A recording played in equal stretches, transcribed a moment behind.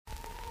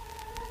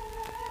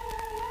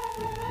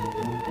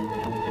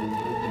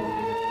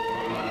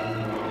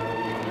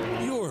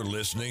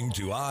listening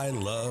to I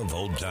Love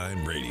Old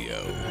Time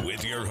Radio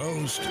with your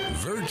host,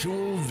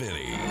 Virtual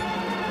Vinny.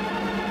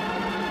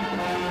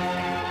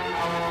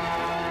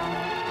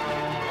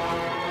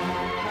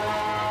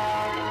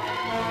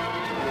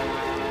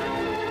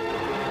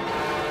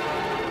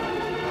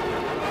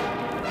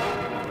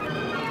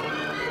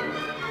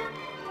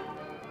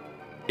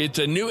 It's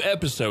a new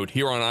episode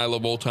here on I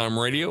Love Old Time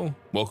Radio.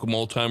 Welcome,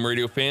 Old Time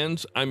Radio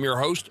fans. I'm your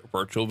host,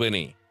 Virtual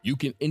Vinny. You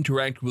can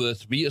interact with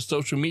us via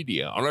social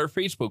media on our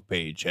Facebook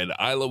page at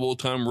I Love Old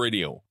Time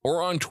Radio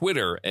or on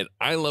Twitter at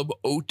I Love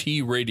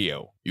OT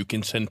Radio. You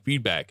can send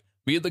feedback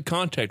via the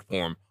contact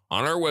form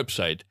on our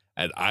website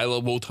at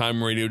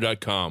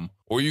iloveoldtimeradio.com,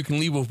 or you can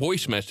leave a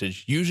voice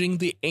message using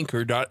the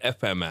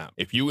Anchor.fm app.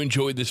 If you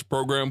enjoyed this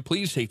program,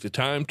 please take the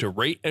time to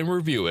rate and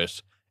review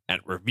us at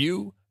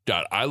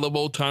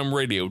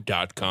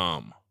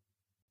review.iloveoldtimeradio.com.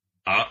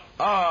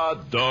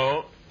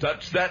 Don't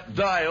touch that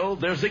dial.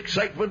 There's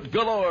excitement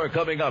galore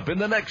coming up in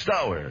the next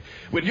hour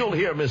when you'll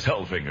hear Miss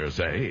Hellfinger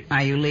say,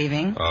 "Are you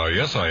leaving?"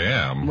 Yes, I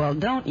am. Well,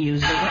 don't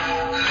use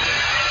the...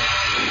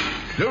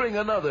 During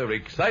another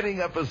exciting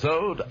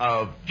episode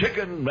of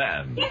Chicken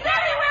Man. He's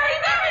everywhere!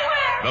 He's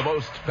everywhere! The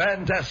most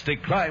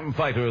fantastic crime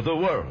fighter the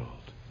world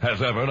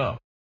has ever known.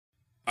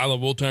 I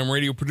Love Old Time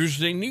Radio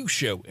produces a new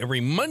show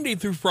every Monday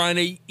through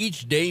Friday,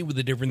 each day with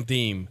a different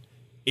theme.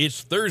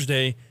 It's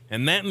Thursday,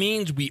 and that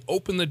means we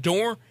open the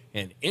door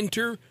and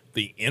enter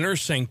the inner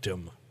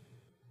sanctum.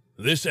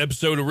 This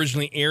episode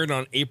originally aired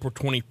on April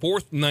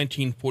 24th,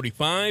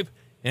 1945,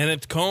 and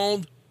it's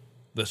called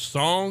The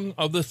Song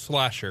of the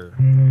Slasher.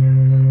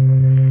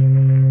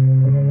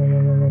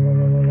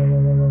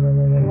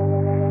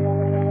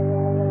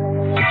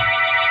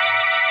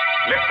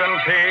 Lipton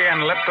Tea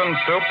and Lipton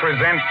Soup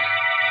presents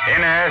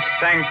Inner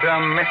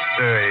Sanctum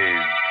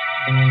Mysteries.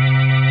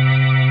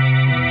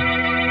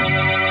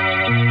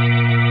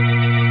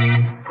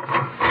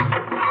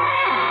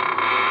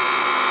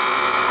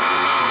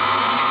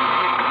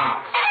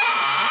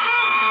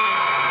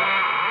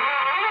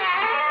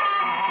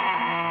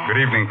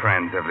 Good evening,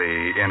 friends of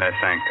the Inner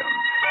Sanctum.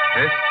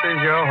 This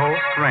is your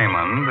host,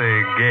 Raymond,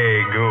 the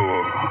gay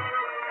ghoul.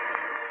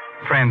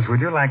 Friends,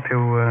 would you like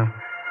to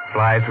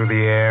fly through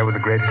the air with the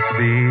greatest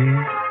speed?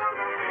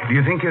 Do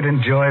you think you'd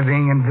enjoy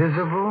being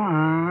invisible,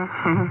 huh?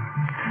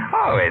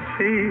 Oh, it's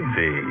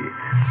easy.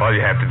 All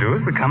you have to do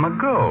is become a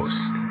ghost.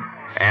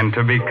 And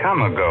to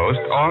become a ghost,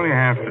 all you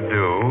have to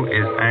do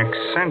is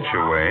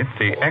accentuate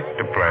the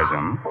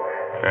ectoplasm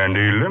and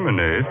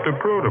eliminate the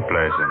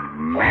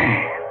protoplasm.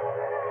 Man.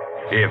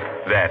 If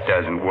that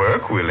doesn't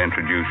work, we'll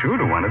introduce you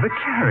to one of the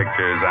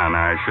characters on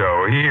our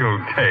show. He'll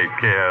take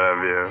care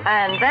of you.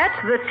 And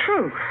that's the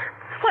truth.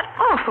 What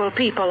awful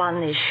people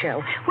on this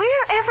show.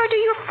 Wherever do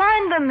you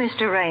find them,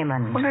 Mr.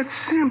 Raymond? Well, it's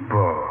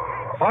simple.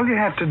 All you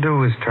have to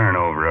do is turn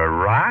over a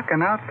rock,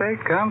 and out they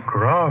come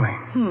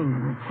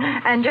crawling.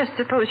 And just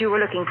suppose you were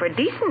looking for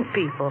decent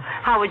people.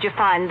 How would you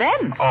find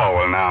them? Oh,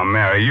 well, now,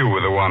 Mary, you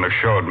were the one who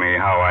showed me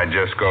how I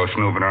just go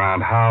snooping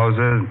around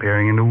houses,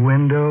 peering into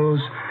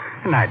windows,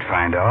 and I'd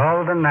find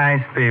all the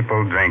nice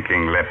people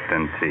drinking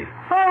Lipton tea.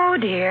 Oh,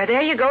 dear.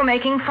 There you go,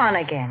 making fun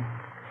again.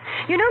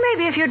 You know,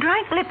 maybe if you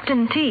drank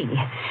Lipton tea,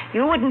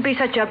 you wouldn't be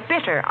such a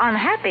bitter,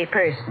 unhappy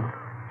person.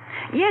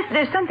 Yes,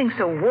 there's something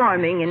so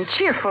warming and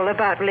cheerful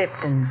about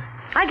Lipton.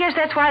 I guess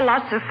that's why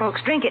lots of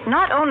folks drink it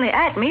not only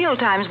at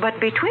mealtimes, but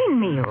between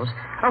meals,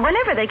 or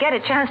whenever they get a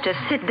chance to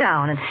sit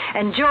down and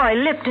enjoy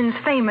Lipton's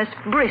famous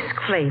brisk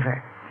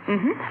flavor.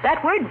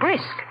 That word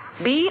brisk,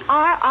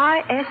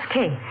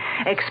 B-R-I-S-K,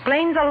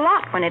 explains a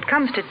lot when it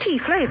comes to tea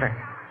flavor.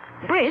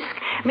 Brisk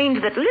means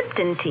that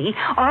Lipton tea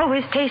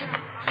always tastes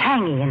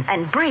tangy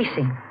and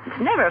bracing. It's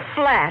never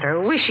flat or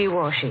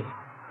wishy-washy.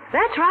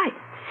 That's right.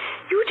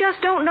 You just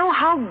don't know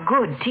how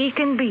good tea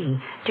can be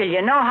till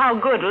you know how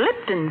good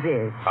Lipton's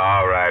is.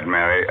 All right,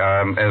 Mary.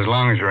 As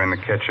long as you're in the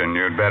kitchen,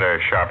 you'd better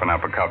sharpen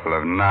up a couple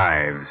of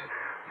knives,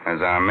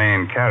 as our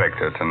main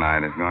character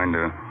tonight is going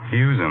to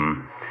use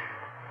them.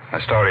 The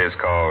story is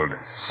called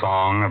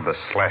Song of the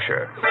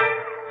Slasher.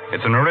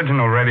 It's an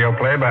original radio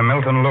play by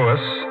Milton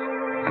Lewis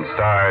and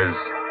stars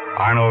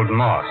Arnold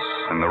Moss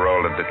in the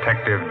role of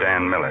Detective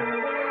Dan Miller.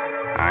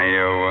 Are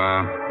you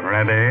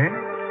ready?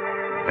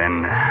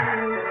 Then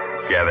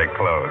gather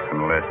close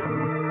and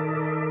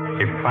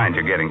listen. If you find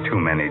you're getting too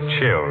many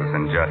chills,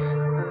 then just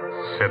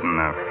sit in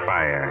the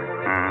fire.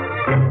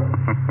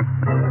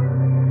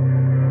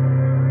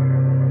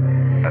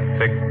 A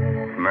thick,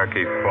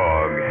 murky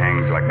fog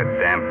hangs like a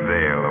damp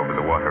veil over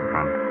the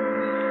waterfront.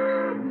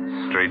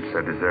 Streets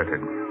are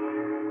deserted.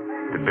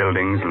 The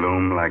buildings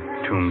loom like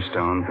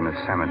tombstones in a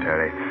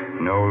cemetery.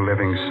 No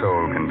living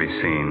soul can be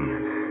seen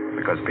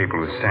because people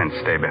with sense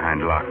stay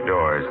behind locked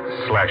doors.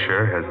 The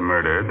slasher has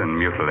murdered and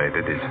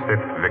mutilated his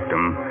fifth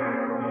victim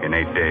in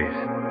 8 days.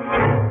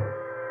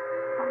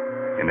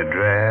 In a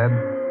drab,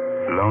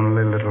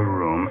 lonely little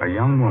room, a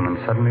young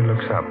woman suddenly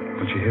looks up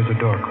when she hears a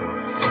door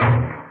close.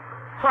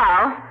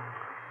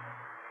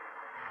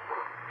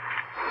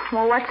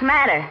 Well, what's the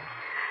matter?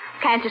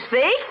 Can't you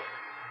speak?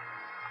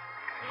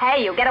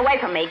 Hey, you, get away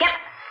from me. Get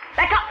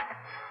back up.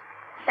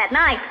 That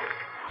knife.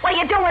 What are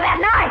you doing with that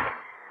knife?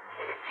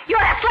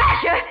 You're a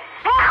slasher!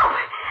 Help!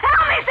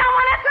 Help me,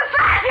 someone! It's the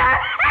slasher!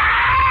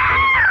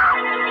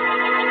 Help!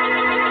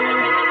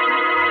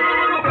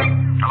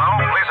 Hello,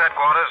 police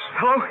headquarters.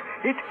 Hello?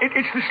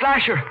 It's the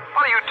slasher.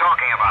 What are you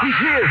talking about? He's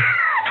here.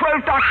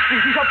 12 Dock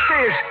Street. He's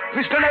upstairs.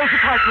 Mr. Nell's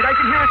apartment. I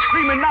can hear her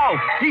screaming now.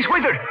 He's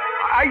with her.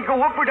 I go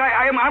up, but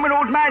I'm an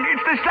old man.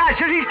 It's the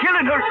slasher. He's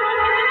killing her.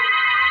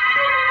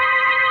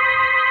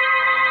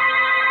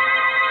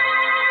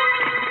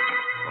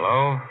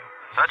 Hello?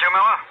 Is that you,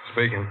 Miller?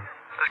 Speaking.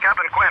 This is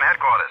Captain Quinn,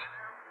 headquarters.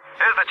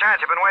 Here's the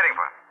chance you've been waiting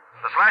for.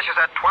 The slasher's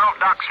at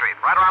 12 Dock Street,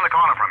 right around the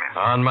corner from you.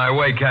 On my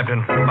way,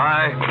 Captain.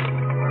 Bye.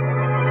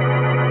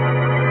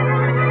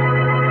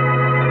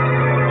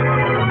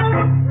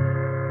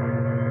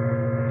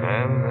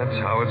 And that's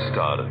how it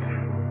started.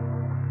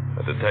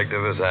 A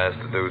detective is asked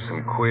to do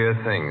some queer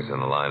things in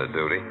the line of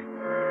duty.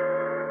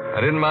 I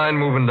didn't mind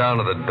moving down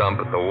to the dump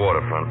at the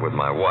waterfront with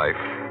my wife,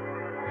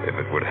 if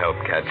it would help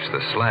catch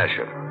the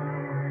slasher.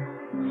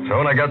 So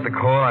when I got the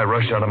call, I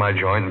rushed out of my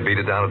joint and beat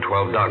it down to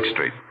 12 Dock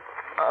Street.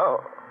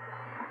 Oh.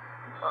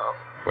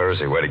 Where is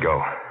he? Where'd he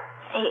go?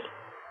 He...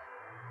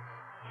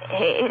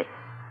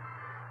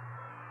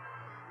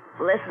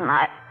 Listen,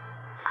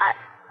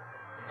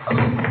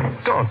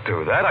 Don't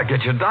do that. I'll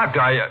get you a doctor.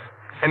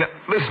 And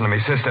listen to me,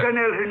 sister.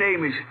 Donnell, her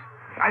name is.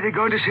 Are they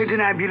going to send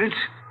an ambulance?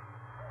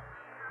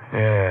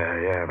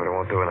 Yeah, but it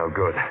won't do her no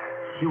good.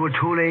 You were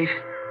too late.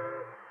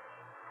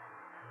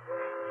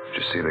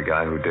 Did you see the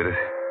guy who did it?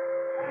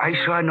 I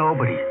saw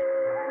nobody.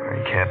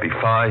 He can't be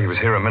far. He was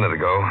here a minute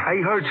ago. I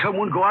heard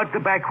someone go out the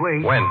back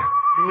way. When?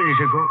 A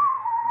minute ago.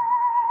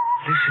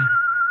 Listen.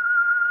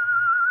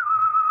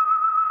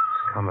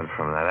 It's coming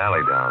from that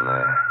alley down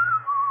there.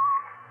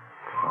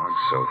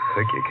 Fog's so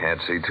thick you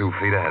can't see 2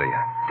 feet ahead of you.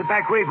 The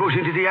back way goes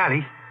into the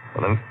alley.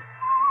 Well,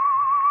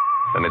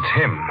 then it's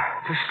him.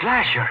 The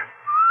slasher.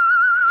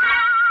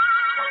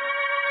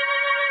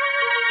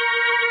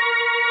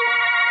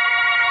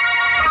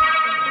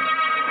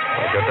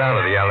 I got down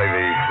to the alley,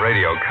 the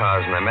radio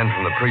cars and the men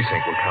from the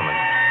precinct were coming.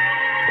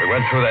 We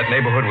went through that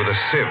neighborhood with a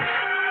sieve.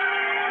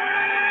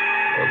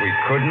 But we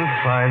couldn't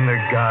find the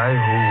guy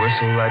who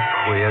whistled that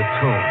queer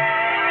tune.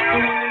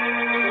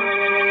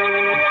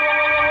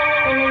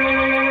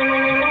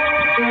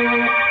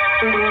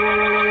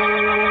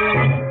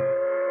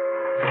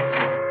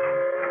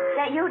 Is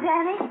that you,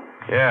 Danny?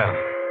 Yeah.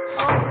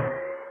 Oh.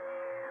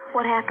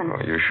 What happened?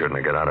 Oh, you shouldn't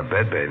have got out of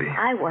bed, baby.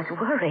 I was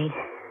worried.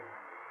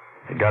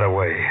 He got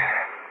away.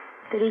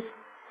 Did he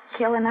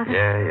kill another?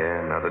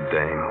 Yeah, another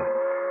dame.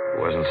 It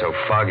wasn't so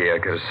foggy I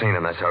could have seen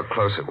him. That's how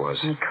close it was.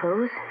 Any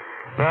clues?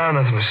 No,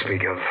 nothing to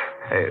speak of.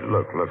 Hey,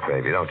 look,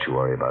 baby, don't you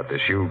worry about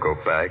this. You go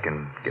back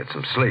and get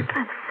some sleep.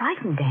 I'm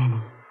frightened,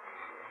 Danny.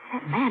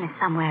 That man is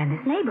somewhere in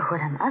this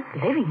neighborhood and us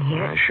living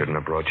here. I shouldn't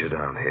have brought you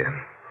down here.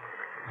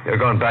 You're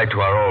going back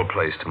to our old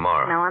place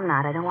tomorrow. No, I'm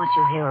not. I don't want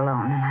you here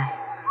alone, and I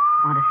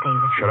want to stay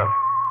with you. Shut up.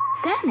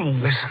 Danny.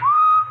 Listen.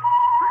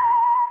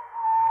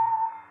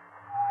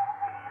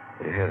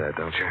 You hear that,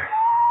 don't you?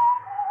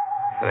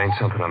 That ain't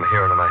something I'm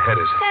hearing in my head,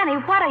 is it? Danny,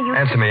 what are you...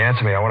 Answer me.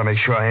 I want to make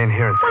sure I ain't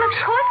hearing Well, things.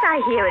 of course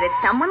I hear it. It's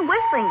someone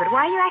whistling, but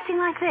why are you acting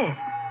like this?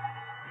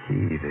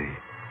 The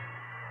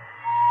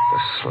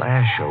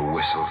slasher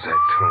whistles that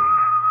tune.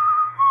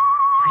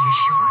 Are you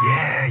sure?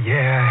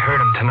 Yeah, I heard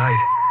him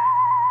tonight.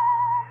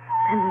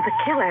 Then the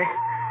killer...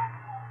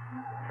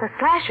 The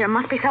slasher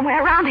must be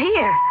somewhere around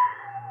here.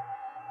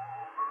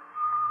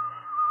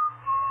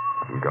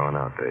 I'm going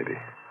out, baby.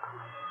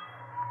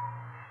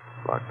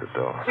 Lock the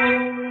door.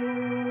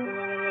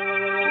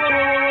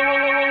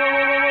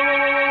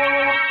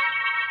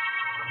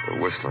 The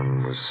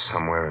whistling was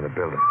somewhere in the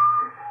building.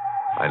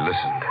 I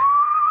listened.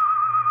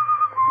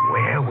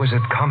 Where was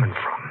it coming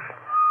from?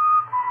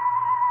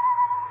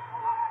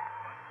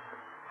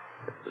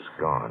 It was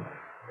gone.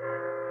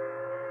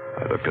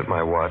 I looked at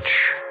my watch.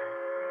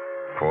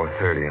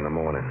 4:30 in the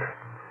morning.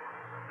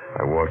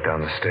 I walked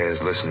down the stairs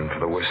listening for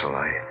the whistle.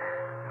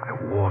 I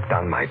walked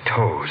on my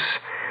toes,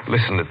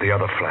 listened at the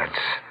other flats.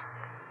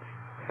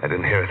 I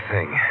didn't hear a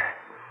thing.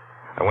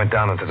 I went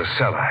down into the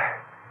cellar.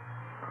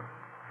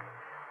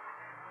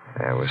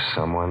 There was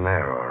someone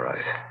there, all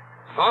right.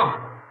 Oh.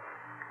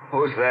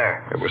 Who's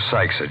there? It was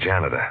Sykes, a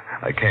janitor.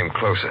 I came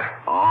closer.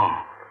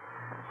 Oh,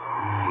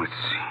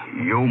 it's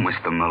you,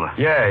 Mr. Miller.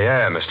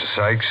 Yeah, Mr.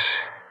 Sykes.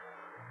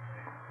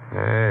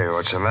 Hey,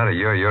 what's the matter?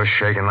 You're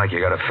shaking like you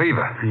got a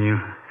fever.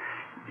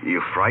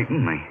 You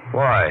frightened me.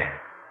 Why?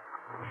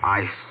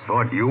 I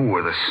thought you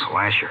were the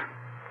slasher.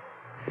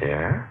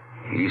 Yeah?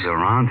 He's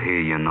around here,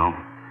 you know.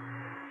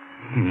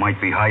 He might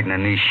be hiding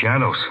in these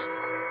shadows.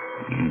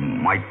 He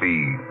might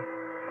be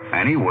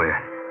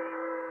anywhere.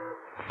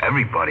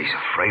 Everybody's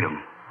afraid of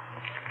him.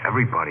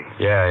 Everybody.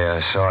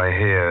 Yeah, so I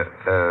hear.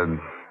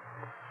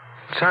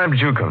 What time did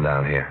you come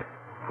down here?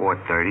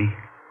 4:30,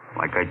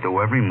 like I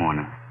do every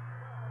morning.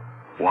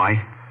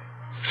 Why?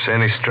 See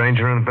any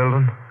stranger in the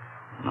building?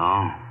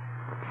 No,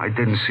 I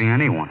didn't see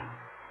anyone.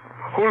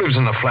 Who lives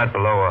in the flat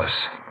below us?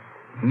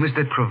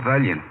 Mr.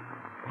 Trevelyan.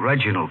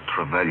 Reginald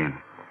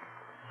Trevelyan.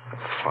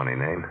 Funny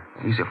name.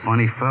 He's a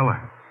funny fella.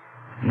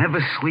 Never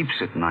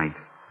sleeps at night.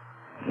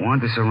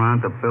 Wanders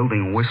around the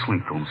building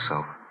whistling to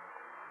himself.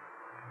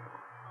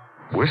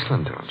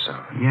 Whistling to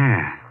himself?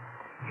 Yeah.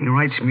 He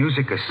writes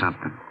music or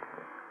something.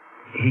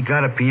 He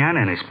got a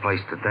piano in his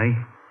place today.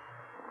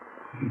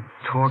 He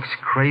talks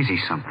crazy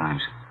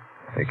sometimes.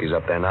 Think he's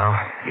up there now?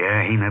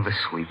 Yeah, he never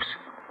sleeps.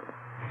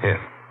 Here.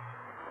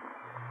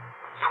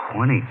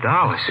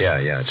 $20?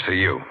 Yeah, it's for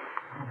you.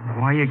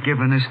 Why are you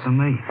giving this to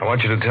me? I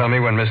want you to tell me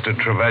when Mr.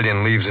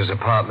 Trevelyan leaves his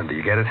apartment. Do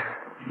you get it?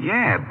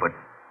 Yeah, but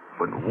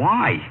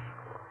why?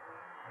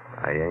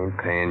 I ain't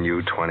paying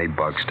you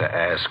 $20 to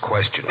ask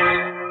questions.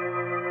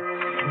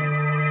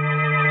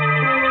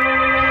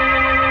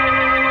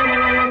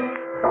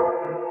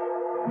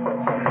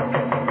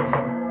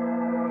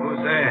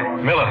 Who's there?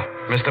 Miller.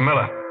 Mr.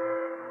 Miller.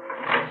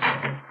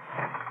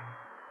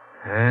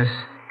 Yes?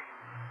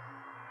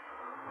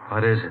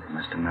 What is it,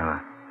 Mr.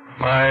 Miller?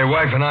 My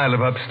wife and I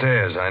live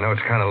upstairs. I know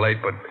it's kind of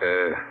late, but,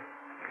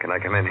 can I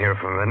come in here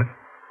for a minute?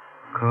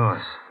 Of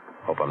course.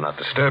 Hope I'm not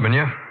disturbing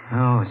you.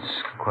 No,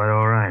 it's quite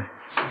all right.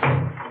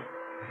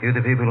 You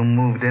the people who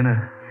moved in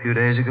a few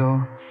days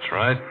ago? That's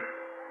right.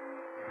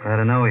 Glad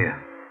to know you.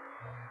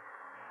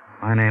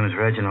 My name is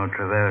Reginald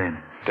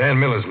Trevelyan. Dan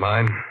Miller's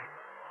mine.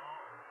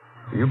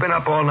 You been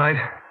up all night?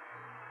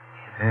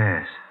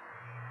 Yes.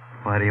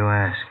 Why do you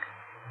ask?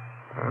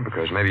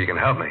 Because maybe you can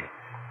help me.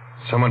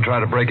 Someone tried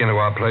to break into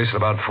our place at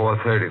about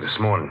 4:30 this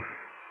morning.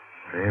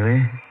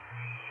 Really?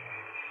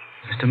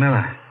 Mr.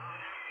 Miller,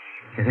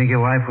 you think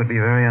your wife would be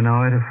very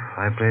annoyed if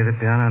I play the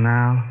piano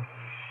now?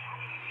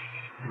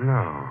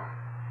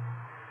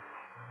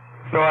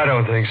 No, I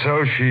don't think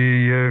so.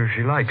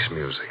 She likes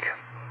music.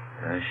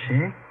 Does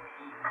she?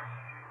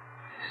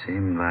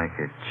 Seemed like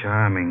a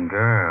charming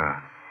girl.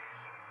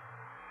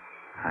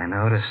 I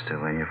noticed her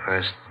when you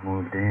first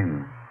moved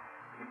in.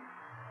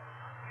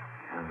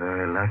 You're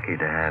very lucky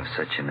to have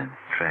such an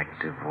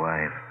attractive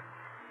wife.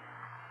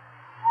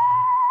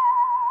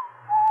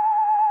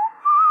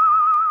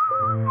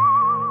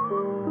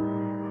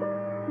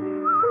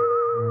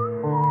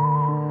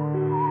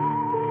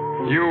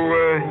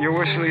 You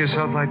whistle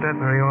yourself like that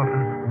very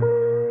often?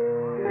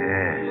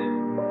 Yes.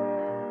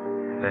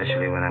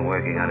 Especially when I'm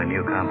working on a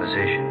new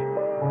composition.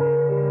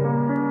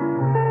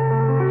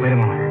 Wait a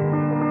moment.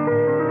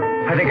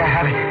 I think I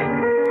have it.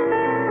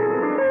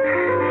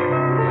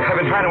 I've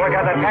been trying to work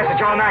out that passage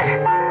all night.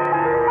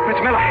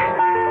 Mr. Miller,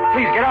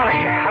 please get out of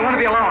here. I want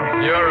to be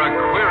alone. You're a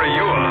query,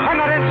 you are. I'm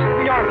not interested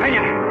in your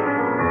opinion.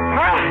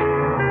 Well,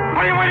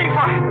 what are you waiting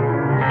for?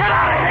 Get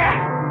out of here!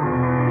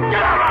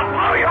 Get out, I'll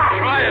blow you out!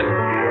 Try it.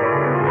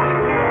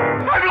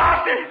 I've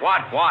lost it!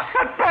 What?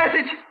 That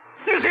passage!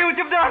 You see what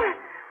you've done?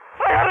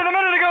 I had it a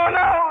minute ago, and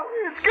now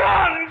it's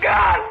gone!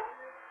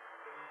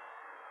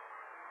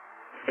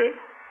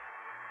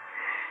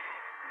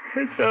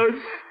 It's how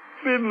it's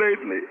been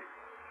lately.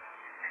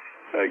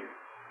 I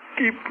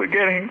keep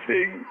forgetting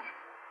things.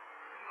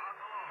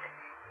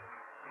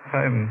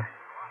 I'm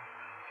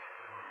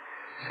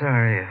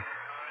sorry if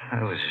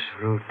I was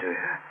rude to you.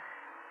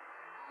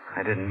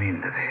 I didn't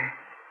mean to be.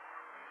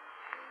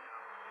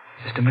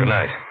 Mr. Miller. Good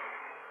night.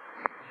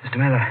 Mr.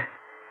 Miller.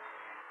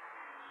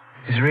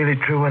 Is it really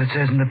true what it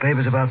says in the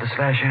papers about the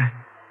slasher?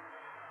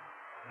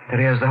 That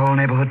he has the whole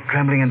neighborhood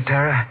trembling in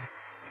terror?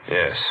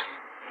 Yes.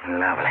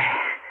 Lovely.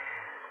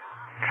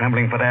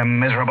 Trembling for their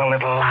miserable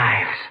little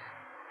lives.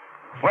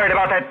 Worried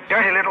about their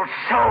dirty little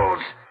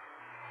souls.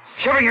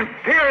 Shivering in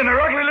fear in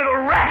their ugly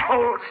little rat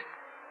holes.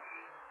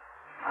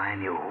 If I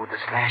knew who the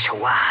slasher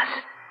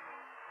was,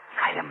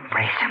 I'd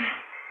embrace him.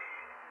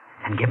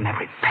 And give him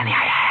every penny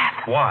I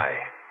have. Why?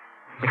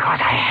 Because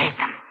I hate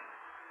them.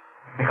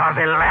 Because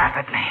they laugh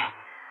at me.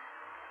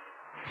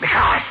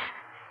 Because...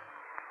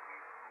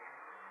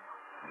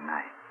 Good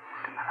night,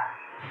 Mr. Miller.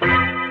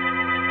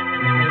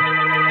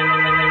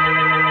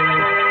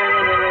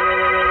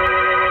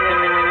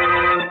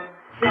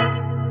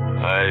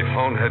 I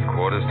phoned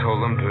headquarters,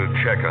 told them to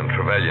check on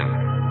Trevelyan.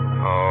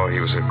 Oh, he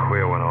was a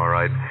queer one, all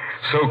right.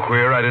 So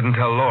queer, I didn't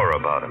tell Laura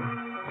about him.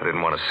 I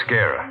didn't want to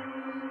scare her.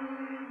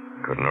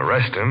 Couldn't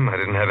arrest him. I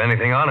didn't have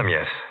anything on him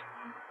yet.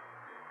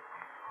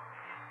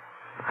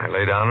 I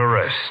lay down to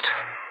rest.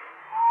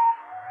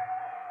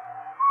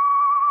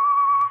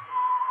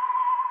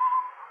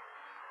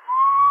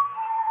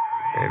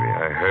 Maybe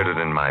I heard it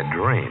in my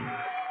dream.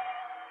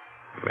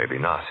 Maybe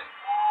not.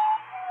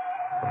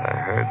 But I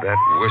heard that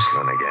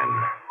whistling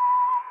again.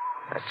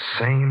 That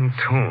same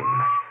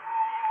tune.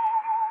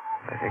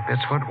 I think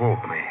that's what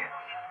woke me.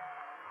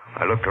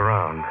 I looked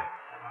around.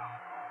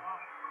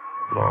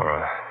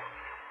 Laura.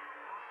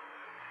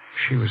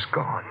 She was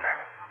gone.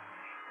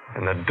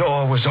 And the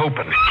door was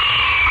open.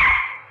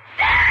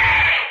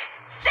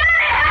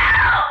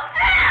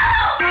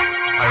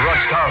 I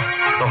rushed out.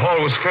 The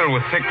hall was filled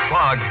with thick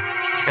fog.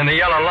 In the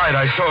yellow light,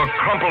 I saw a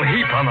crumpled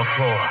heap on the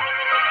floor.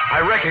 I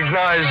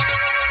recognized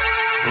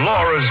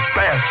Laura's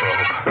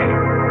bathrobe.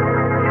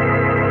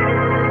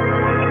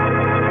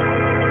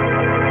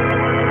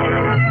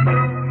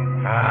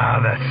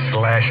 the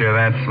Slasher,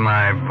 that's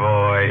my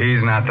boy.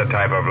 He's not the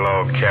type of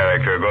low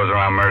character who goes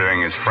around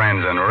murdering his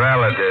friends and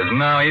relatives.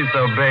 No, he's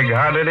so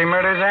big-hearted he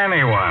murders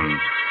anyone.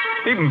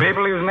 Even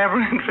people he was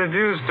never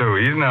introduced to.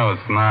 He's no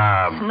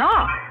snob.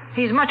 Snob?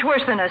 He's much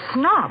worse than a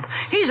snob.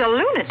 He's a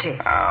lunatic.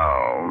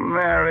 Oh,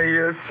 Mary,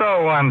 you're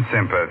so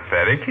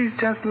unsympathetic. He's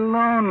just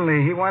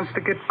lonely. He wants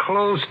to get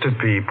close to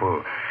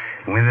people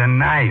with a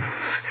knife.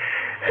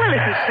 Well,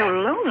 if he's so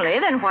lonely,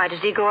 then why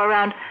does he go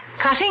around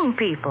cutting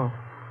people?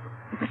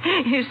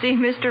 You see,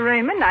 Mr.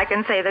 Raymond, I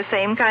can say the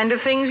same kind of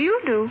things you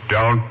do.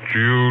 Don't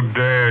you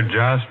dare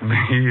just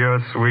be your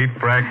sweet,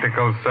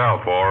 practical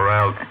self, or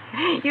else...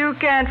 You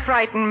can't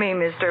frighten me,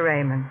 Mr.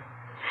 Raymond.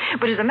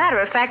 But as a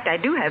matter of fact, I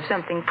do have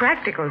something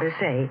practical to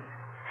say.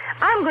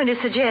 I'm going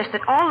to suggest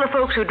that all the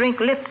folks who drink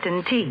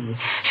Lipton tea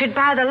should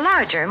buy the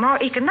larger,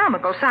 more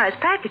economical size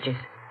packages.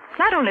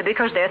 Not only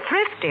because they're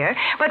thriftier,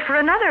 but for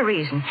another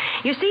reason.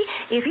 You see,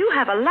 if you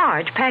have a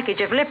large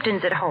package of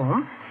Liptons at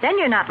home, then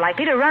you're not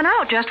likely to run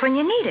out just when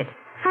you need it.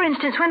 For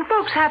instance, when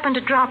folks happen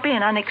to drop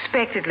in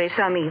unexpectedly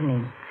some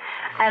evening.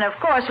 And of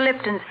course,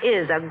 Lipton's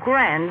is a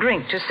grand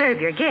drink to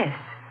serve your guests.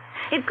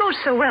 It goes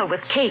so well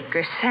with cake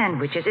or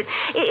sandwiches.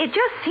 It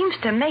just seems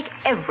to make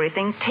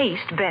everything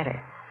taste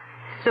better.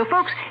 So,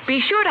 folks,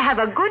 be sure to have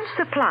a good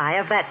supply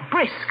of that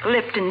brisk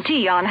Lipton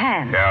tea on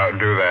hand. Yeah,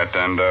 do that.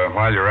 And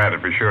while you're at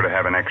it, be sure to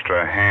have an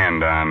extra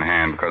hand on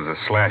hand, because the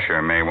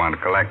Slasher may want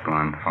to collect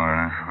one for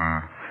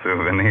a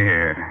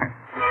souvenir.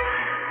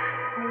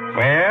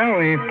 Well,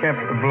 we've kept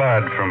the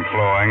blood from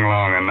flowing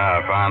long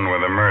enough. On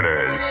with the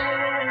murders.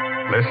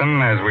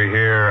 Listen as we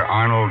hear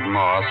Arnold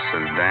Moss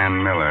as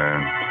Dan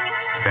Miller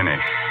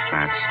finish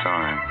that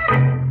story.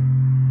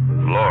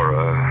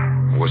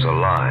 Laura was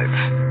alive,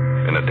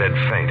 in a dead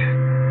faint.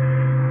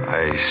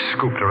 I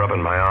scooped her up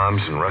in my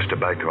arms and rushed her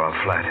back to our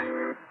flat.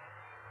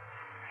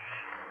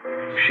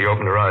 She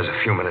opened her eyes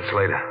a few minutes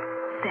later.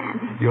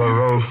 Danny.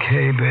 You're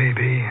okay,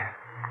 baby.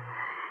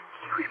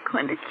 He was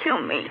going to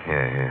kill me.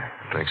 Yeah.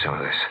 Drink some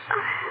of this.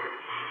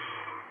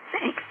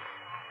 Thanks.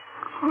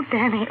 Oh,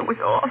 Danny, it was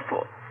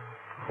awful.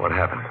 What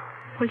happened?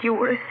 Well, you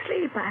were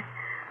asleep.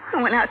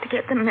 I went out to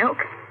get the milk,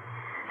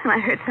 and I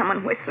heard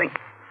someone whistling.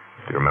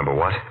 Do you remember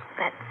what?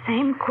 That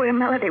same queer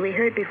melody we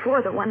heard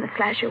before, the one the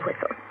Slasher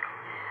whistled.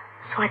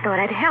 So I thought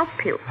I'd help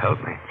you. Help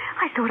me?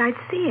 I thought I'd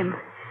see him.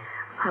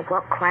 I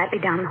walked quietly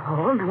down the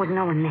hall, and there was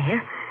no one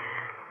there.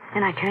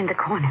 Then I turned the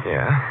corner.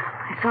 Yeah?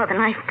 I saw the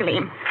knife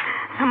gleam.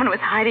 Someone was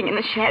hiding in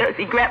the shadows.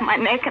 He grabbed my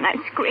neck, and I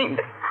screamed.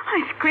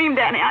 I screamed,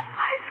 Danny. I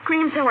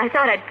screamed so I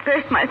thought I'd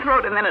burst my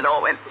throat, and then it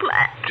all went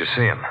flat. Did you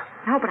see him?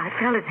 No, but I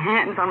felt his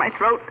hands on my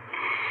throat.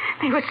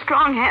 They were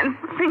strong hands,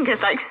 fingers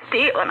like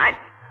steel, and I...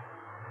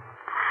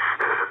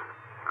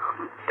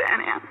 Oh,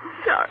 Danny, I'm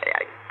sorry.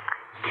 I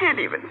can't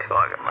even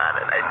talk about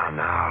it.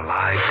 Now,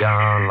 lie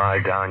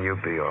down. You'll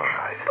be all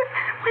right. But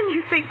when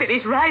you think that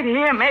he's right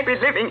here, maybe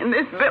living in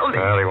this building...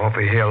 Well, he won't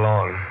be here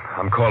long.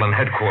 I'm calling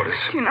headquarters.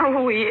 Do you know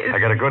who he is? I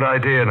got a good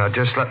idea. Now,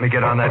 just let me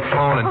get on that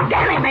phone and... Oh,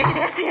 Danny, maybe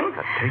that's him.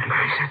 Now,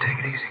 take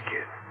it easy,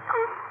 kid.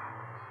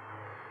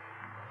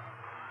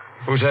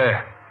 Who's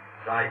there?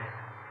 Right.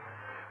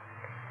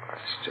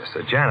 It's just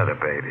a janitor,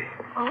 baby.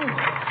 Oh.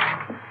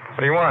 What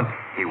do you want?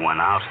 He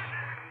went out.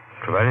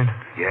 Trevelyan?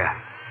 Yeah.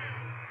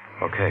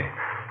 Okay.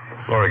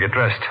 Laura, get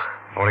dressed.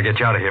 I want to get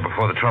you out of here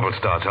before the trouble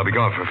starts. I'll be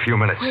gone for a few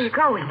minutes. Where are you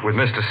going? With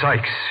Mr.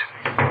 Sykes.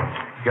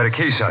 You got a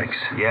key, Sykes?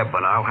 Yeah,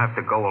 but I'll have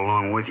to go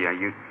along with you.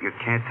 You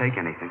can't take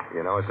anything.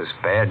 You know what this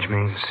badge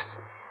means?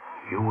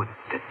 You a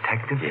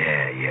detective?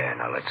 Yeah.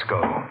 Now, let's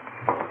go.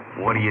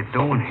 What are you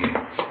doing here?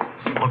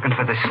 Looking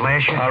for the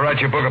Slasher? I'll write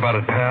you a book about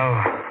it, pal.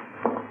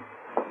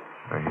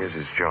 Now, here's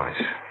his joint.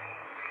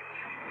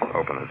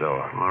 Open the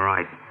door. All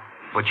right.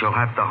 But you'll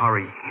have to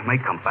hurry. He may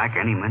come back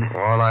any minute.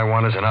 All I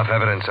want is enough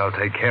evidence. I'll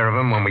take care of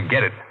him when we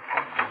get it.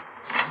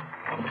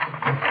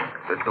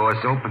 The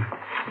door's open.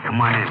 Come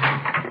on in.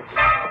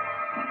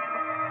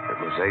 It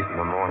was 8 in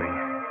the morning.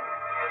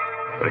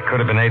 But it could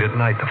have been 8 at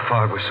night. The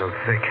fog was so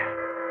thick.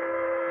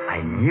 I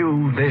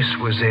knew this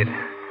was it.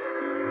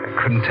 I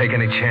couldn't take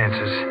any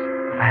chances.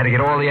 I had to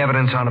get all the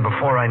evidence on him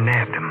before I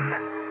nabbed him.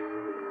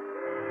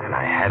 And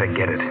I had to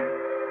get it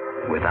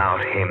without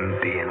him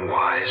being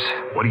wise.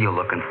 What are you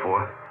looking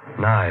for?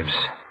 Knives.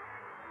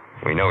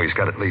 We know he's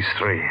got at least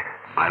 3.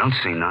 I don't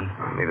see none.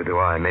 Well, neither do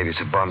I. Maybe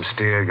it's a bum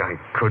steer. I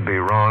could be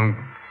wrong.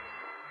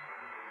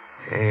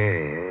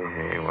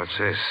 Hey, what's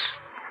this?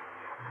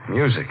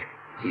 Music.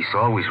 He's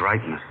always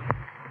writing it.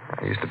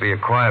 I used to be a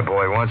choir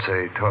boy once.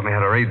 They taught me how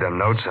to read them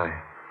notes. I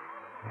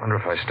wonder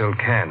if I still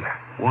can.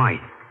 Why?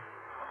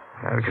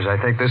 Because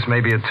I think this may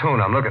be a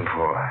tune I'm looking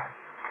for.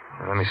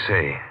 Now, let me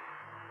see.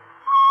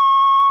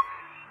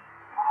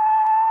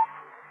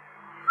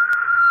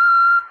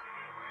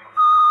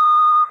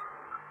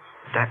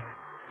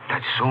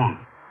 That song.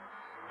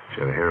 Did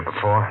you ever hear it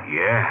before?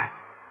 Yeah.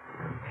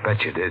 I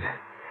bet you did.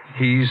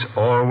 He's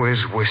always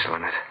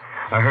whistling it.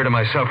 I heard it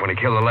myself when he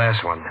killed the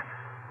last one.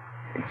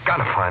 You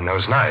gotta find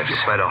those knives. You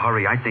better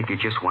hurry. I think he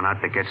just went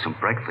out to get some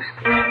breakfast.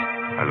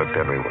 I looked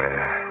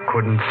everywhere.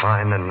 Couldn't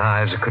find the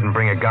knives. I couldn't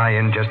bring a guy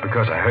in just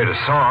because I heard a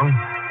song.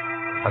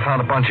 I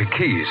found a bunch of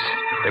keys.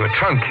 They were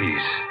trunk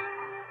keys.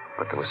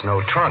 But there was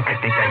no trunk. I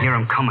think I hear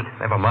him coming.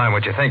 Never mind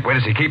what you think. Where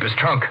does he keep his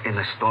trunk? In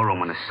the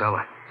storeroom in the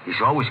cellar.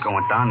 He's always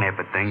going down there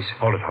for things.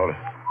 Hold it.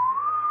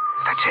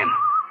 That's him.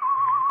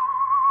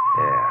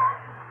 Yeah.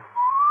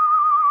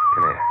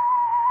 Come here.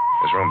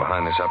 There's room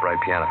behind this upright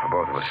piano for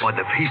both of us. What,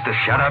 the piece to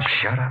Shut up.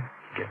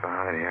 Get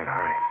behind here and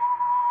hurry.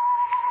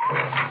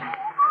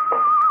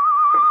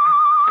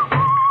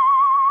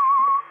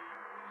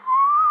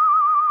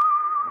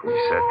 He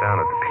sat down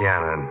at the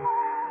piano and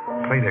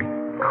played a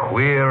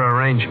queer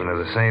arrangement of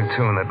the same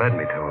tune that led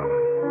me to him.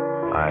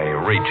 I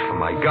reached for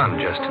my gun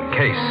just in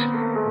case.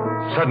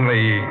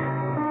 Suddenly,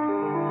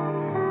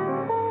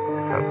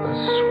 I felt the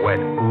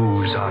sweat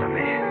ooze out of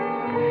me.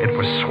 It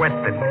was sweat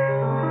that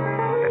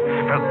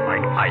felt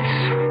like ice.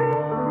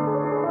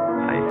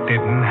 I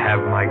didn't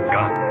have my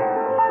gun.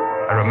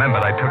 I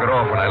remembered I took it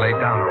off when I laid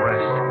down to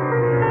rest.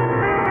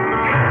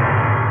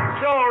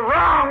 It's all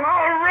wrong.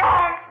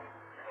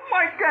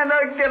 Why can't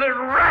I get it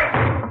right?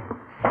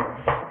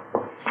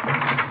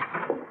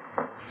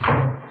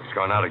 He's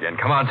going out again.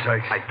 Come on,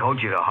 Sykes. I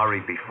told you to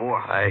hurry before.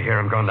 I hear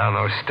him going down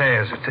those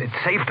stairs. It's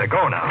safe to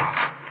go now.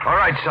 All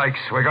right, Sykes.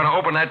 We're going to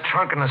open that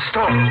trunk in the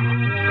store.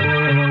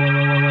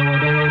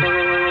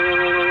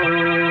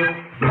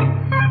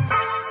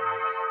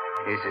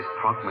 Here's his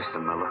trunk, Mr.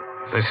 Miller.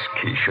 This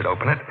key should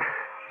open it.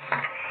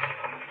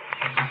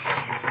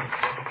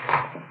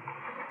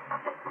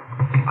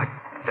 Are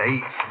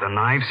they the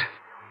knives?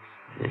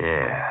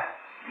 Yeah.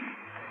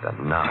 The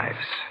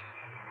knives.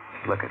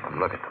 Look at them.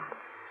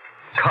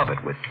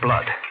 Covered with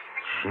blood.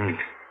 Gee.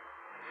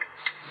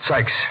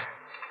 Sykes,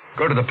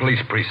 go to the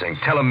police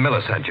precinct. Tell them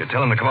Miller sent you.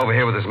 Tell them to come over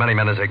here with as many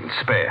men as they can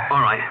spare.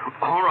 All right.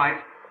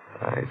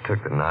 I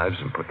took the knives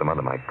and put them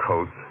under my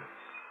coat.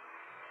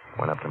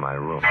 Went up to my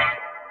room.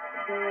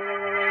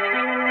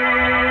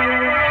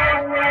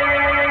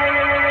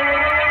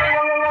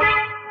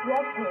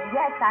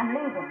 Yes, I'm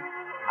leaving.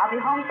 I'll be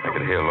home soon. I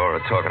could hear Laura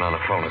talking on the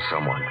phone to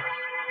someone.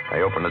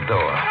 I opened the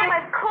door. Oh,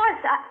 of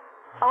course.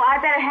 I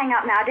better hang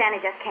up now. Danny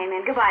just came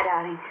in. Goodbye,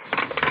 darling.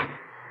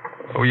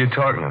 Who are you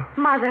talking to?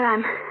 Mother,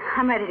 I'm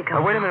ready to go.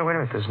 Oh, wait a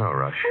minute. There's no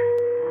rush.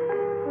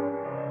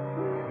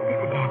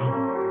 Listen, Danny.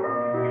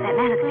 It's that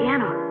man at the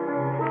piano.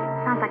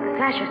 Sounds like the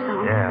Thrasher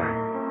song. Yeah.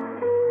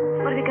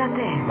 What have you got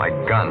there? My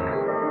gun.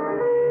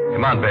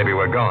 Come on, baby,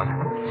 we're going.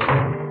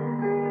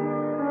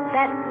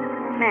 That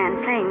man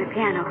playing the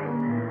piano.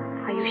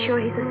 Are you sure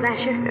he's the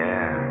Thrasher?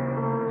 Yeah.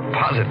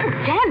 Positive.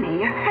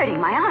 Danny, you're hurting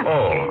my arm.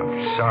 Oh,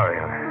 I'm sorry.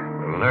 I'm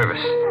a little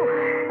nervous.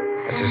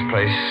 That's his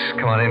place.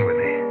 Come on in with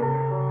me.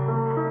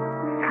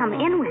 Come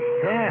in with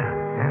you? Yeah.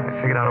 I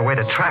figured out a way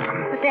to trap him.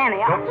 But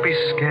Danny, Don't be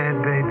scared,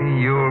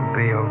 baby. You'll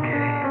be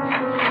okay.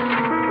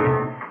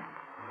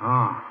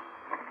 Oh.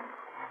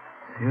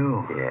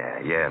 You?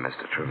 Yeah,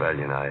 Mr.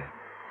 Trevelyan. I'd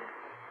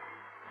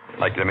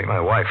like you to meet my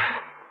wife.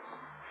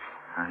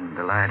 I'm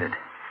delighted.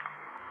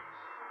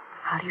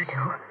 How do you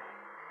do?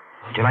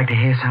 Would you like to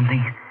hear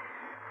something?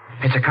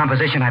 It's a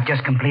composition I've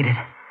just completed.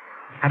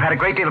 I've had a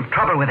great deal of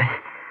trouble with it.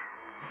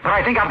 But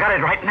I think I've got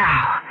it right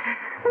now.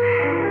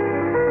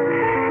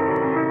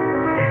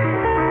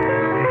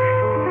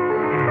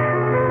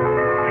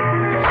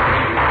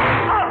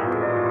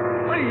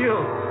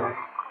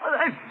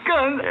 That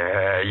gun.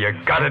 Yeah, you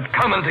got it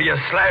coming to you,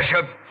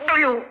 Slasher.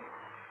 You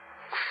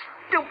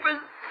stupid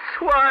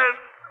swine.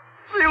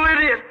 You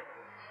idiot.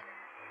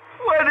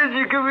 Why did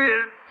you give me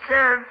a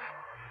chance?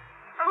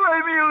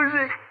 My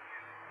music.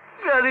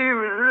 Not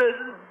even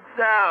written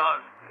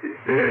down.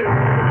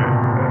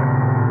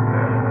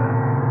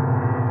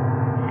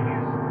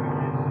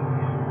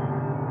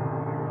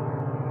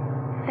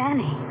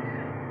 Danny.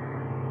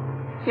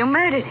 You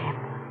murdered him.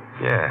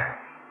 Yeah.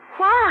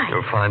 Why?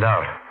 You'll find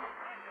out.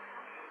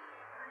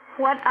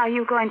 What are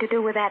you going to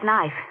do with that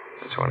knife?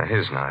 It's one of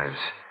his knives.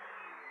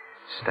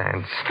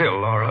 Stand still,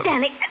 Laura.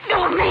 Danny,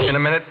 go with me. In a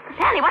minute.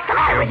 Danny, what's the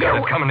matter with you? Got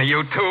it coming to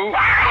you, too.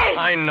 Danny!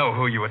 I know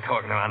who you were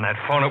talking to on that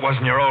phone. It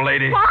wasn't your old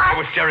lady. What? It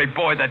was Jerry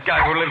Boyd, that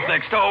guy who lives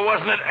next door,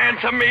 wasn't it?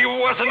 Answer me,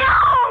 wasn't it?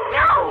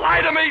 No!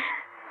 Lie to me.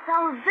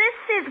 So this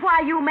is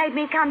why you made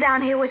me come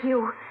down here with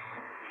you.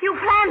 You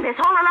planned this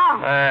all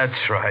along.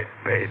 That's right,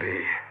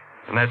 baby.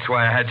 And that's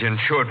why I had you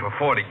insured for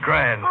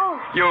 $40,000. Oh.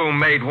 You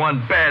made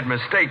one bad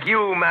mistake.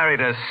 You married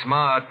a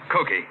smart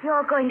cookie.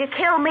 You're going to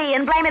kill me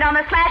and blame it on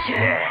the Slasher.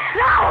 Yeah.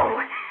 No!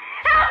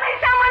 Help me,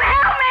 someone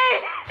help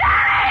me!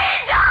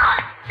 Danny,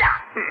 don't!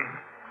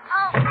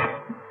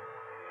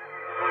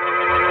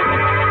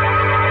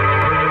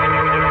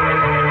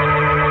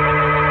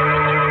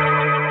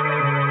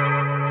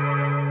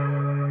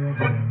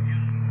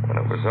 When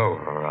it was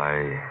over,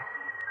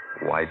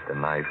 I wiped the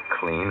knife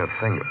clean of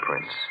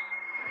fingerprints.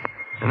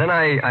 And then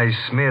I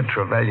smeared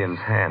Trevelyan's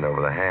hand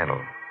over the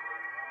handle.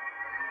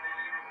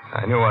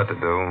 I knew what to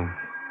do.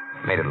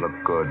 Made it look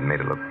good, made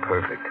it look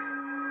perfect.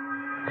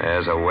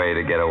 There's a way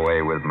to get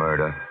away with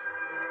murder.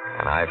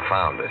 And I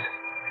found it.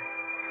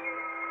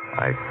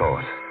 I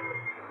thought.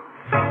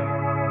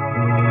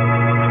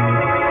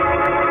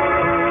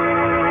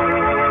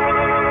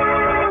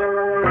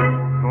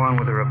 Go on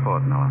with the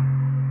report, Noah.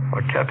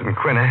 Well, Captain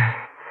Quinn,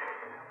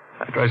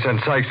 after I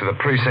sent Sykes to the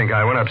precinct,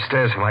 I went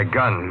upstairs for my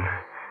gun.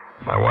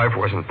 My wife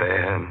wasn't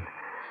there, and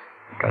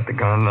got the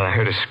gun, and I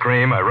heard a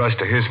scream. I rushed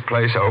to his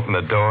place. I opened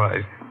the door.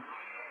 I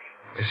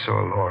saw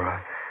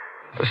Laura.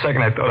 The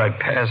second I thought I'd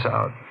pass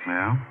out.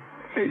 Yeah?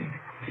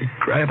 He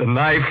grabbed a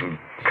knife and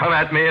come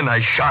at me, and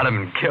I shot him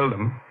and killed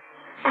him.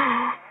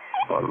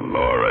 Oh,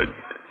 Laura.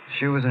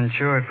 She was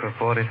insured for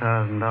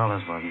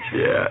 $40,000, wasn't she?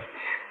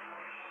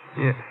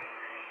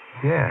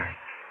 Yeah.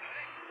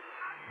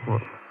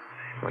 Well,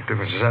 what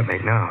difference does that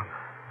make now?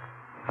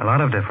 A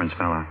lot of difference,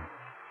 fella.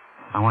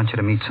 I want you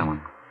to meet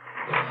someone.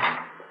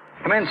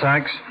 Come in,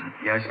 Sykes.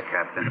 Yes,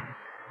 Captain.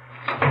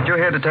 Did you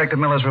hear Detective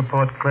Miller's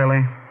report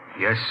clearly?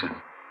 Yes, sir.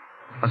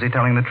 Was he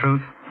telling the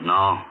truth?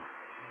 No.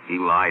 He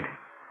lied.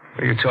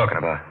 What are you talking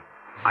about?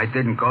 I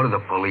didn't go to the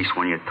police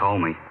when you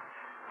told me.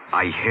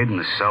 I hid in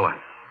the cellar.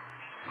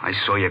 I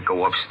saw you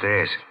go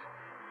upstairs.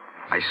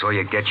 I saw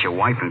you get your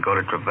wife and go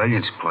to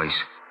Trevelyan's place.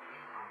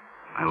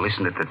 I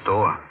listened at the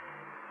door.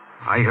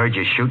 I heard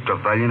you shoot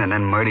Trevelyan and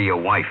then murder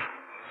your wife.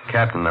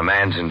 Captain, the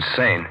man's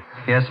insane.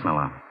 Yes,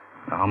 Miller.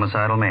 A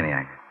homicidal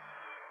maniac.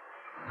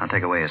 I'll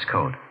take away his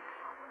coat.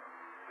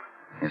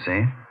 You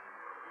see?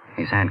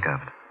 He's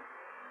handcuffed.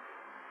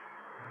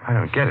 I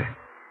don't get it.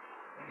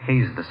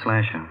 He's the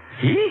slasher.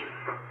 He?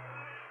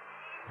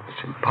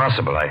 It's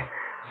impossible. I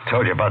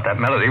told you about that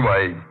melody.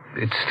 Why,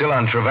 it's still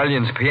on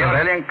Trevelyan's piano.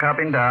 Trevelyan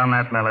copied down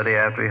that melody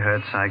after he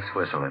heard Sykes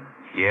whistle it.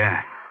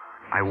 Yeah.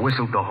 I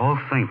whistled the whole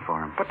thing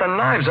for him. But the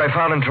knives I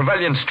found in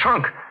Trevelyan's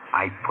trunk.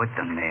 I put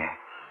them there.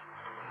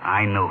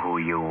 I knew who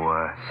you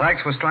were.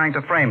 Sykes was trying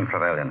to frame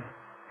Trevelyan.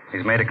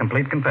 He's made a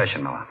complete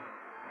confession, Miller.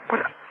 But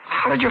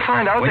how did you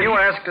find out when that you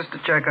asked us to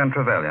check on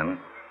Trevelyan,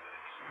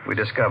 we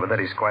discovered that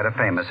he's quite a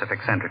famous, if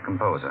eccentric,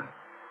 composer.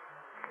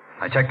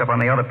 I checked up on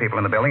the other people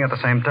in the building at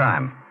the same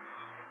time.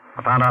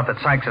 I found out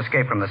that Sykes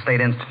escaped from the State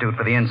Institute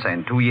for the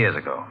Insane 2 years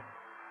ago.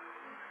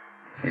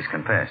 He's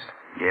confessed.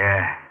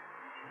 Yeah.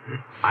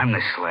 I'm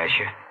the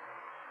slasher.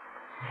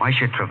 Why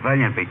should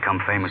Trevelyan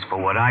become famous for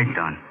what I'd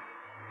done?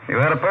 You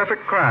had a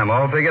perfect crime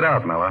all figured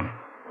out, Miller.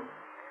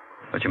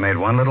 But you made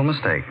one little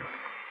mistake.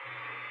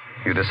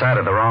 You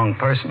decided the wrong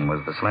person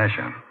was the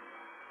slasher.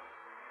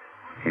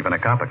 Even a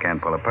copper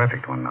can't pull a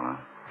perfect one, Miller.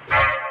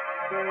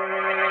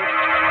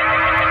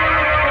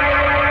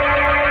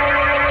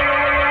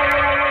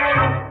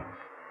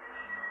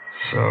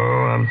 So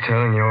I'm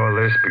telling you all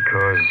this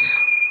because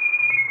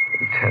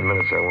in 10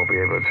 minutes I won't be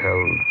able to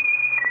tell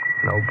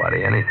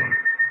nobody anything.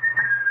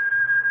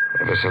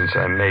 Ever since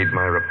I made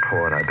my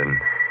report, I've been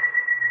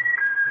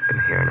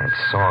hearing that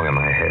song in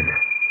my head.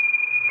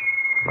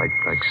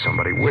 Like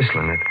somebody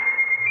whistling it.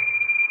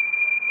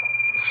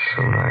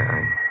 Soon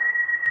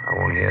I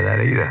won't hear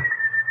that either.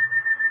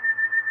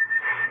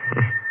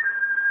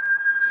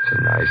 It's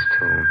a nice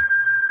tune.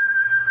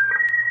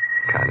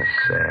 Kind of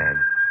sad.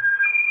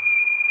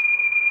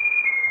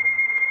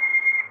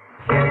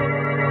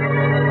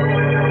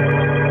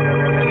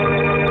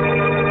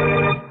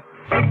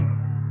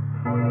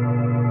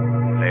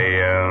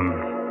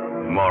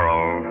 The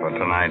moral for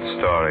tonight's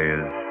story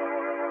is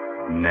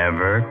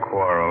never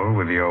quarrel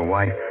with your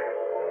wife.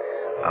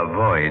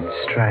 Avoid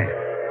strife.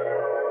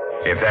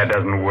 If that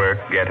doesn't work,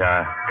 get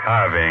a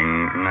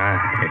carving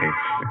knife.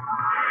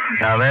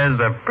 Now, there's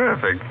the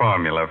perfect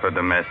formula for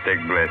domestic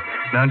bliss.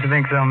 Don't you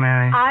think so,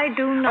 Mary? I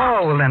do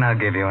not. Oh, well, then I'll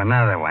give you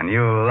another one.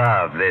 You'll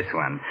love this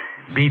one.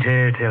 Beat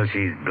her till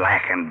she's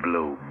black and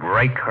blue.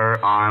 Break her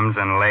arms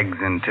and legs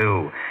in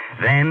two.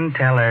 Then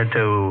tell her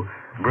to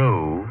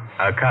brew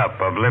a cup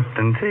of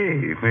Lipton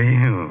tea for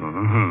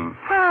you.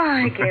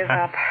 Oh, I give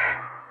up.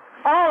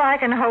 All I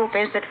can hope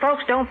is that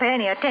folks don't pay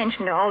any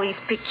attention to all these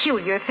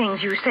peculiar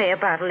things you say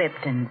about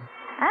Lipton.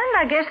 And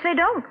I guess they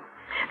don't.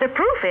 The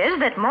proof is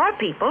that more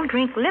people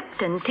drink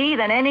Lipton tea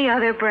than any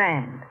other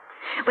brand.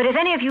 But if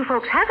any of you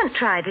folks haven't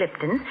tried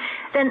Lipton,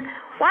 then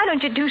why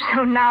don't you do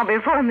so now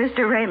before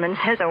Mr. Raymond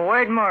says a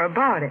word more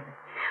about it?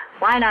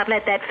 Why not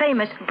let that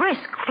famous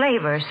brisk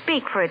flavor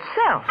speak for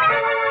itself?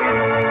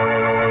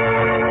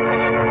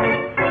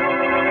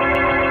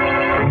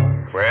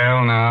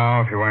 Well,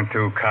 now, if you weren't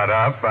too cut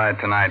up by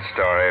tonight's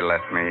story,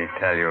 let me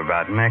tell you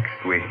about next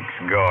week's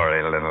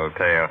gory little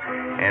tale.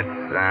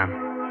 It's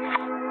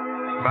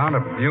about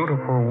a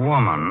beautiful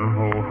woman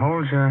who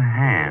holds your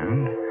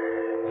hand,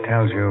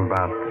 tells you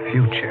about the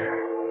future.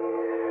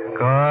 Of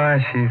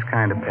course, she's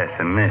kind of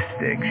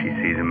pessimistic. She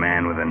sees a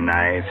man with a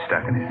knife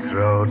stuck in his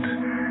throat,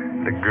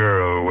 the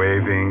girl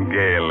waving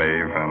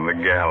gaily from the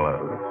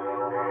gallows.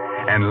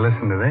 And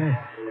listen to this.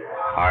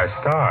 Our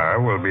star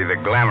will be the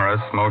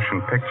glamorous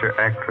motion picture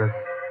actress,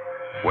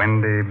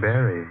 Wendy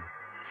Berry.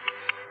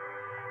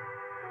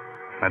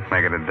 Let's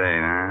make it a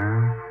date,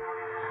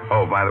 huh?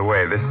 Oh, by the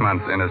way, this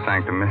month's Inner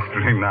Sanctum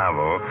mystery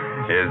novel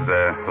is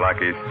The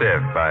Lucky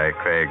Stiff by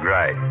Craig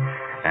Wright.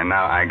 And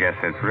now I guess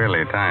it's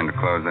really time to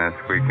close that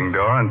squeaking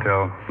door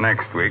until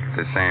next week at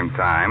the same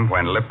time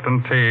when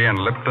Lipton Tea and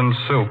Lipton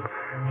Soup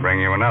bring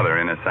you another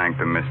Inner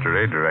Sanctum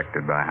mystery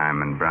directed by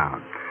Hyman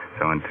Brown.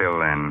 So until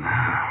then,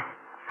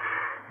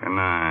 good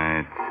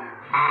night.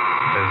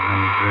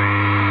 Pleasant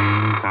dreams.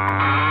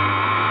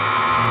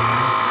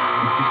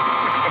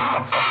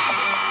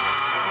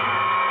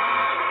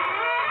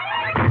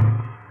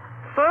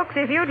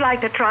 you'd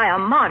like to try a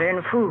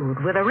modern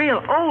food with a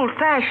real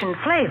old-fashioned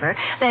flavor,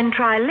 then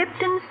try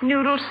Lipton's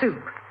Noodle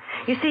Soup.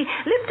 You see,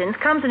 Lipton's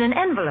comes in an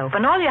envelope,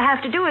 and all you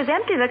have to do is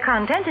empty the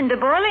contents into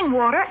boiling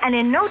water, and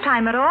in no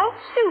time at all,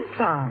 soup's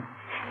on.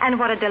 And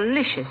what a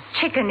delicious,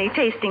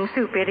 chickeny-tasting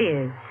soup it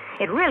is.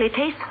 It really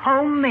tastes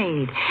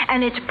homemade,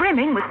 and it's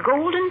brimming with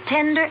golden,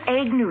 tender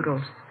egg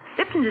noodles.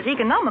 Lipton's is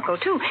economical,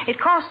 too. It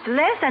costs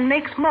less and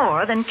makes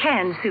more than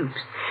canned soups.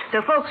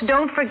 So, folks,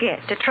 don't forget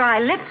to try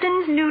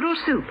Lipton's Noodle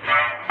Soup.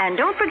 And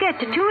don't forget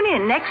to tune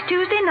in next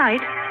Tuesday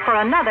night for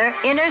another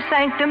Inner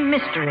Sanctum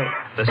Mystery.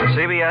 This is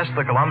CBS,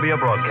 the Columbia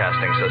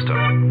Broadcasting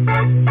System.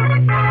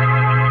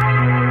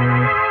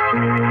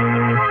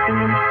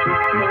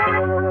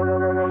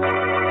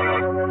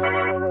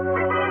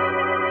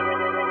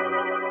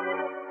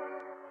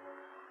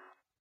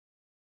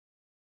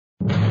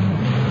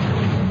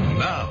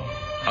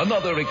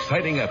 Another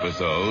exciting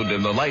episode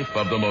in the life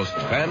of the most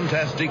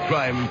fantastic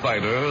crime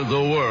fighter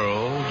the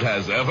world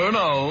has ever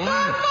known.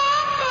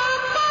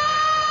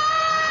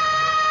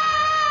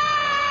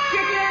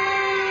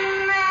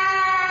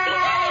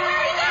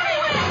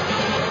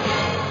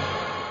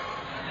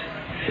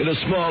 In a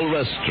small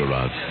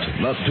restaurant,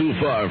 not too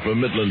far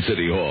from Midland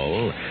City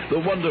Hall, the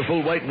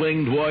wonderful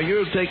white-winged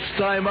warrior takes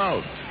time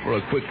out for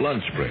a quick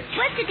lunch break.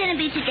 What's it going to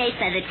be today,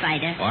 Feathered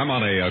Fighter? I'm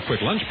on a quick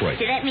lunch break.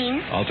 So that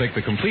means? I'll take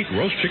the complete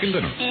roast chicken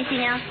dinner.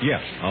 Anything else?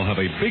 Yes, I'll have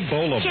a big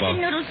bowl of... Chicken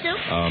noodle soup?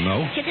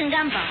 No. Chicken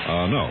gumbo?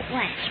 No.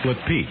 What? Split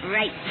pea.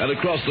 Right. And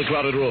across the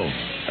crowded room,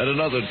 at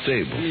another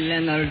table.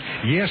 Leonard.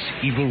 Yes,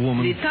 evil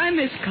woman. The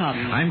time has come.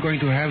 I'm going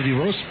to have the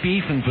roast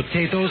beef and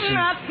potatoes and...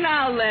 Not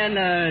now,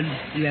 Leonard.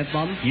 You have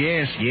bomb?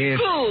 Yes.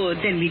 Good.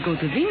 Then we go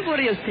to Vin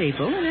Warrior's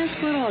table and ask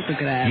for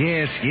autograph.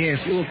 Yes.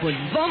 You will put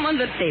bomb on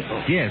the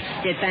table. Yes.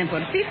 Get time for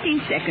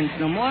 15 seconds,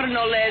 no more,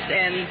 no less,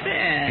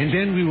 And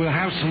then we will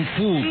have some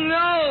food.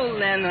 No,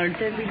 Leonard,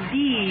 that will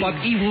be... But,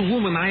 evil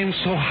woman, I am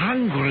so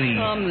hungry.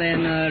 Come,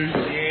 Leonard.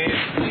 Yes.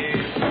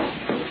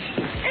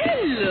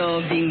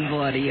 Hello, Vin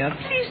Warrior.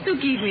 Please to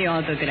give me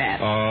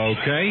autograph.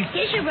 Okay.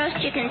 Here's your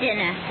roast chicken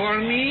dinner. For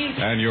me?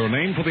 And your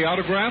name for the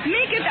autograph?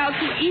 Make it out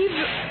to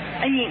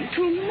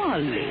to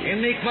Molly.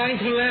 And make mine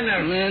to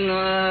Leonard.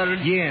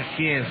 Leonard. Yes.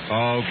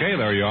 Okay,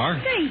 there you are.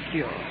 Thank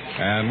you.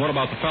 And what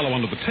about the fellow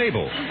under the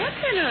table? What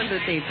fellow under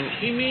the table?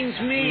 He means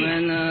me.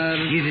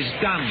 Leonard. It is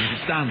done.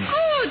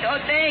 Good. Oh,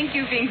 thank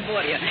you, Pink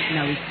Warrior.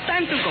 Now it's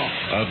time to go.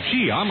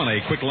 Gee, I'm on a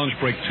quick lunch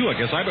break, too. I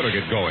guess I better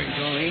get going.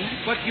 Going?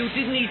 But you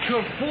didn't eat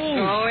your food.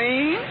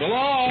 Going? So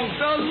long.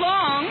 So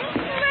long?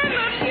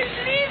 Leonard, he's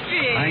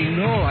leaving. I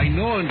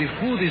know, and the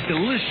food is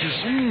delicious.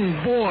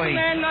 Boy.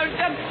 Leonard,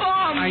 the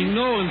bomb. I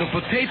know, and the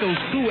potatoes,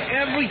 too.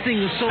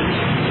 Everything is so...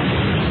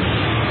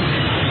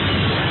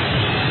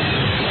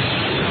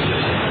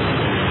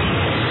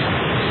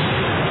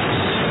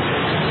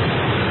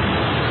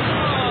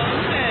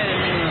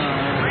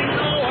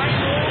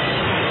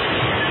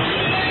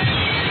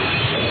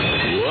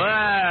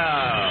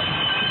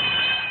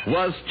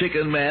 Was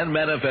Chicken Man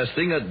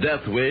manifesting a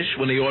death wish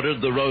when he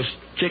ordered the roast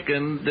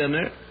chicken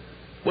dinner?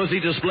 Was he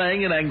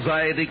displaying an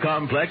anxiety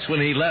complex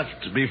when he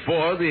left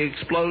before the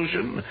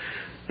explosion?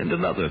 And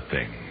another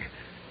thing,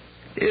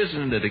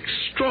 isn't it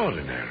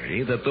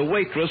extraordinary that the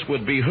waitress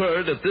would be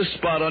heard at this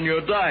spot on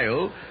your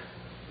dial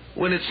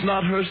when it's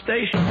not her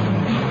station?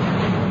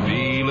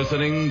 Be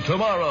listening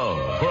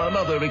tomorrow for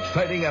another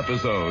exciting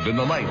episode in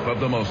the life of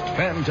the most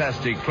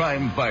fantastic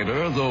crime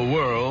fighter the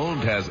world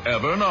has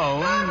ever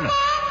known.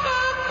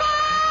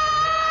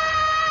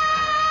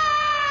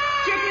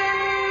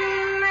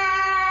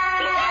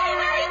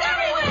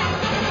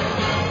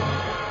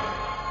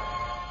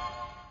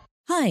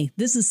 Hi,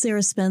 this is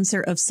Sarah Spencer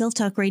of Self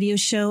Talk Radio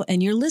Show,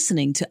 and you're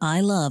listening to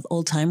I Love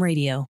Old Time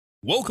Radio.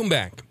 Welcome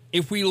back.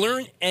 If we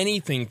learn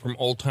anything from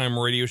old time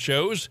radio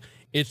shows,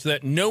 it's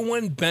that no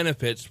one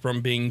benefits from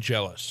being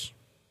jealous.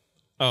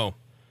 Oh,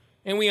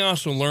 and we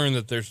also learn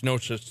that there's no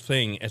such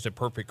thing as a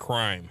perfect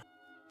crime.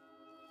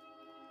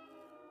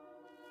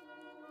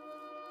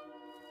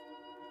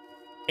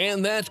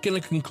 And that's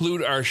going to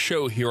conclude our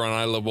show here on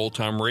I Love Old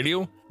Time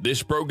Radio.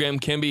 This program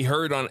can be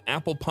heard on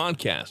Apple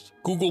Podcasts,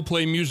 Google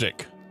Play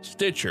Music,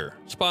 Stitcher,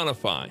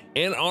 Spotify,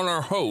 and on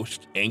our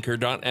host,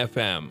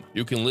 Anchor.fm.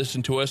 You can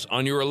listen to us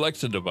on your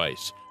Alexa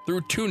device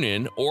through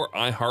TuneIn or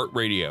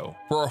iHeartRadio.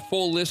 For a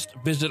full list,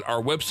 visit our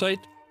website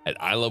at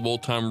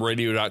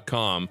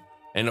iloveoldtimeradio.com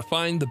and to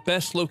find the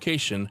best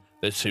location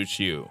that suits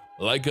you.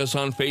 Like us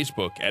on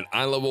Facebook at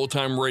I Love Old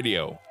Time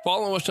Radio.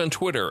 Follow us on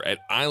Twitter at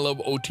I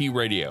Love OT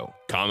Radio.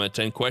 Comments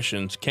and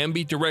questions can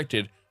be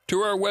directed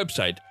to our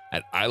website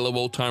at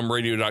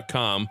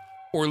iloveoldtimeradio.com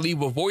or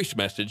leave a voice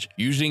message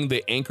using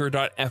the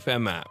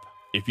Anchor.fm app.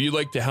 If you'd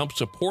like to help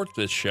support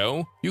this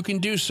show, you can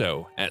do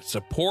so at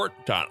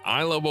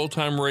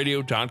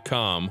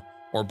support.iloveoldtimeradio.com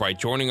or by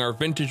joining our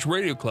Vintage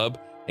Radio Club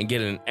and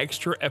get an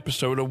extra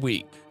episode a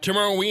week.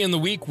 Tomorrow we end the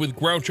week with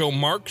Groucho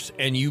Marx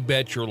and You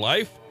Bet Your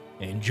Life,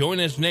 and join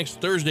us next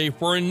Thursday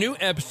for a new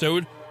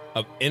episode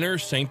of Inner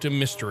Sanctum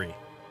Mystery.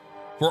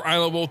 For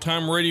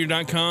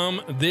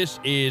iloveoldtimeradio.com, this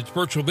is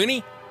Virtual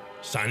Vinny,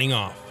 signing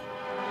off.